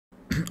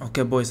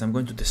Okay boys, I'm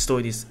going to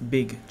destroy this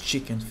big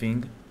chicken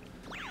thing.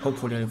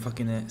 Hopefully I'll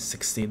fucking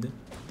succeed.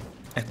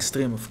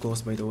 Extreme of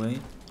course, by the way.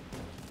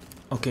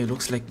 Okay,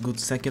 looks like good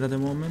cycle at the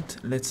moment.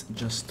 Let's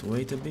just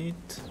wait a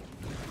bit.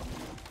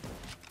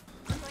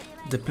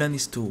 The plan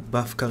is to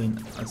buff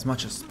Karin as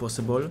much as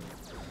possible.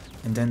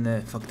 And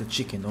then fuck the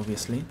chicken,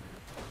 obviously.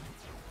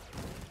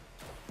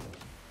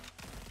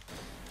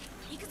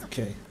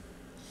 Okay.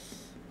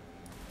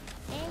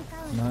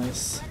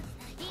 Nice.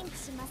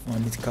 Oh, I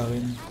need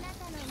Karin.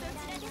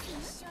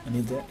 I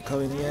need the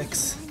Karin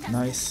EX.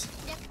 Nice.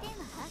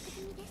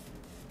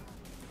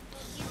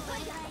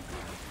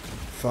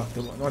 Fuck,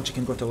 the one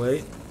chicken got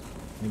away.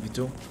 Maybe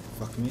two.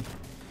 Fuck me.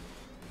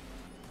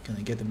 Can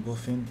I get them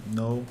both in?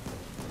 No.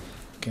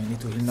 Okay, I need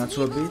to heal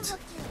Natsu a bit.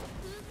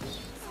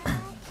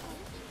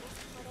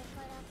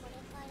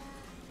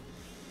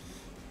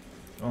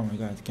 Oh my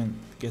god, I can't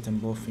get them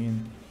both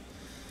in.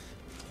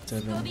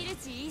 Whatever.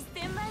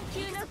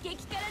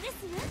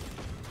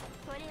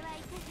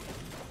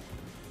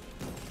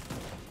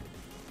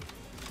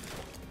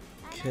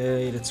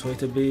 Okay, let's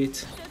wait a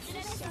bit.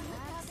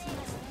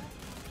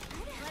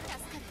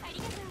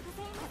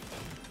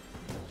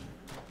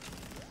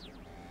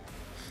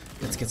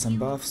 Let's get some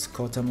buffs.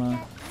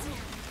 Kotama.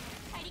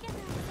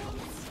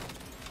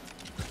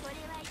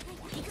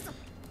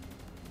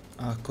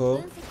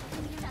 Ako.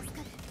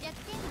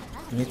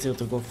 I need her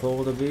to go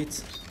forward a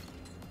bit.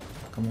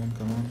 Come on,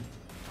 come on.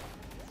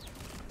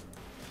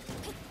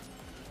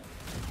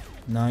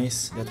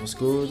 Nice, that was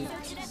good.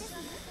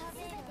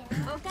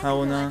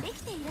 Hauna.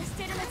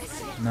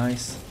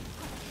 Nice.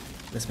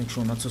 Let's make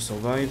sure Natsu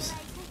survives.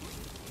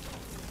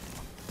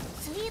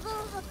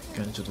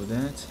 Okay, let's do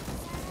that.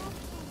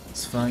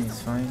 It's fine,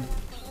 it's fine.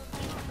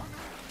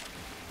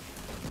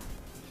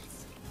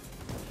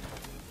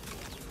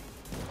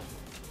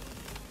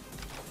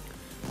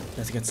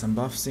 Let's get some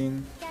buffs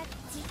in.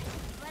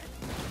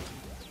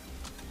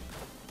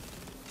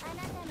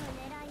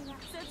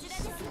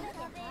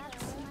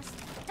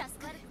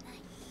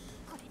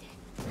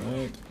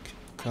 Right,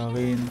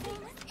 Karin.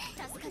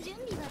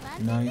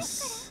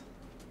 Nice.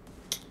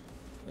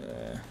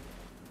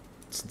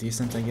 It's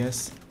decent, I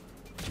guess.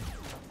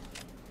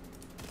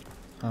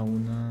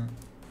 Hauna.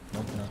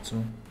 Not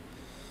Natsu.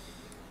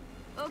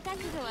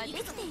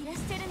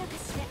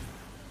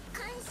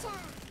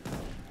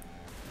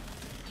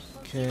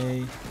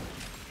 Okay.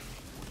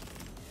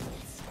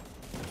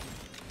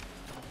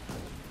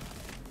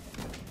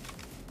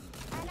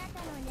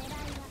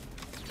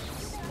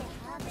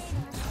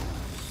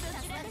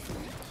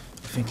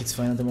 I think it's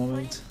fine at the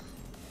moment.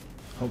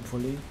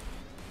 Hopefully.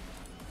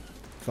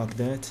 Fuck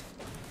that.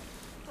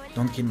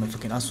 Don't kill my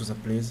fucking Asusa,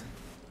 please.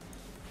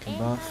 Okay,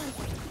 buff.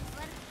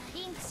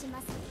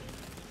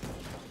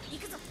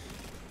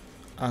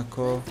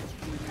 Ako.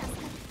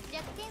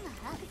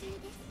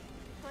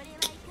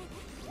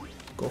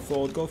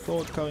 Go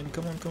forward, Karin,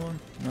 come on, come on.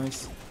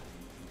 Nice.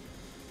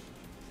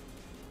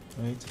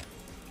 Right.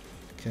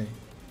 Okay.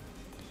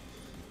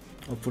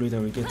 Hopefully they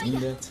will get in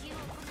that.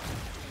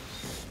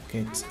 Okay,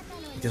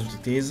 it is what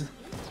it is.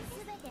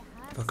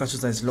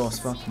 Takashusa is low as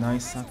fuck.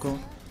 Nice, Ako.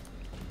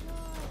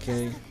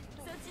 Okay.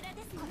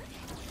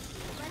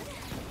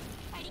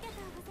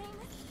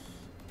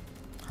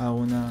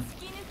 Hauna.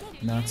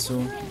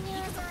 Natsu.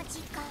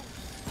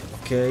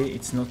 Okay,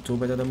 it's not too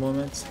bad at the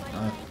moment.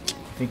 I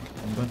think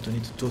I'm going to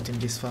need to totem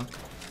this fuck.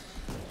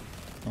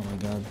 Oh my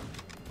god.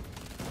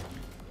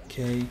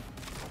 Okay.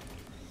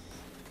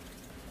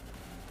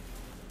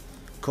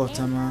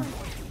 Kotama.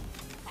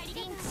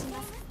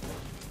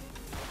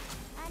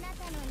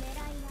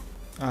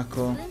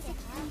 Ako.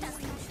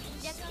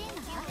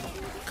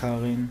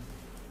 Karin.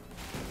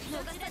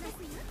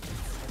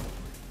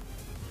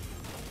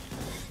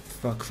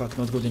 Fuck,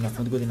 not good enough,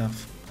 not good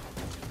enough.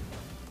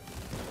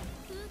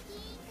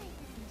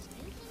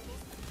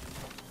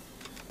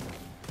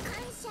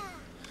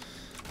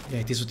 Yeah,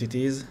 it is what it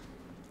is.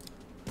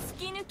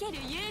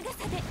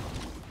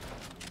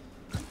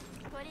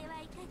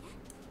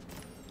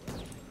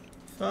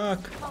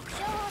 Fuck.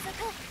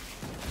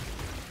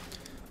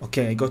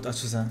 Okay, I got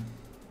Asusa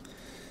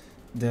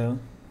there,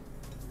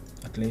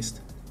 at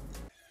least.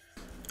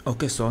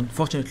 Okay, so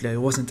unfortunately I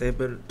wasn't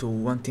able to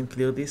one team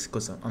clear this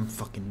because I'm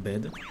fucking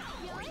bad.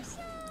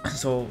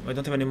 So I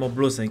don't have any more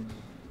blues.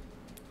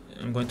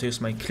 I'm going to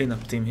use my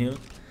cleanup team here.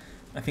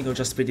 I think I'll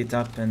just split it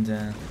up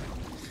and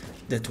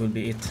that will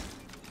be it,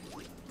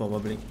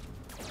 probably.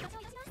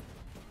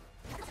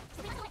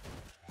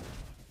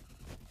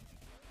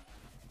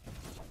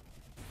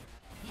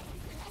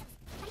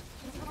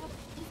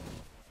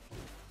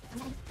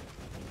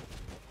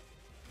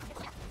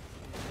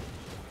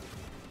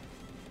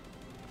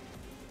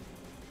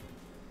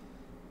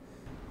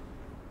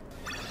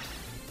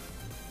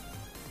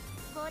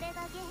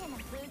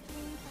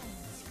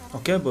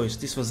 Okay boys,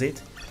 this was it.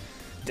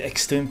 The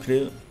extreme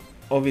clear.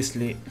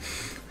 Obviously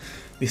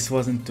this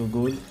wasn't too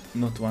good,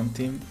 not one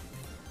team.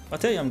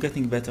 But hey, I'm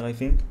getting better, I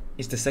think.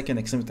 It's the second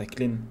extreme that I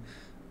clean.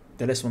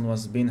 The last one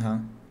was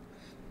Binha,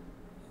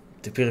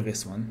 the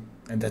previous one,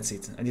 and that's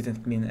it. I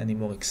didn't clean any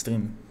more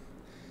extreme.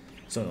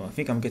 So I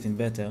think I'm getting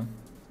better.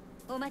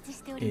 お待ち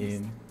しておりまし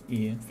た。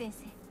 Yeah. 先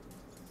生。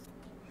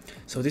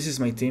 So this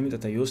is my team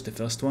that I used, the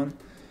first one.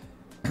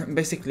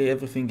 Basically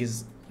everything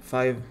is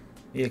 5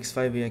 EX,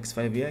 5 EX,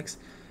 5 EX.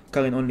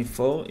 Karin only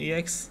 4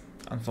 EX,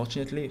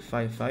 unfortunately,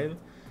 5, 5.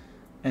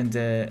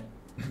 And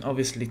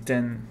obviously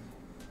 10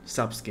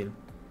 sub skill.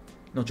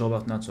 Not sure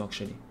about Natsu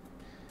actually.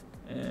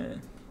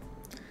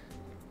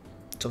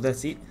 So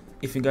that's it.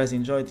 If you guys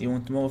enjoyed, you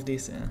want more of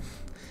this,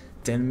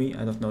 tell me.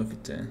 I don't know if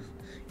it's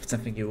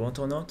something you want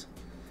or not.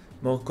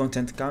 More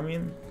content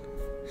coming.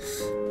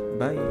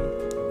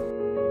 Bye.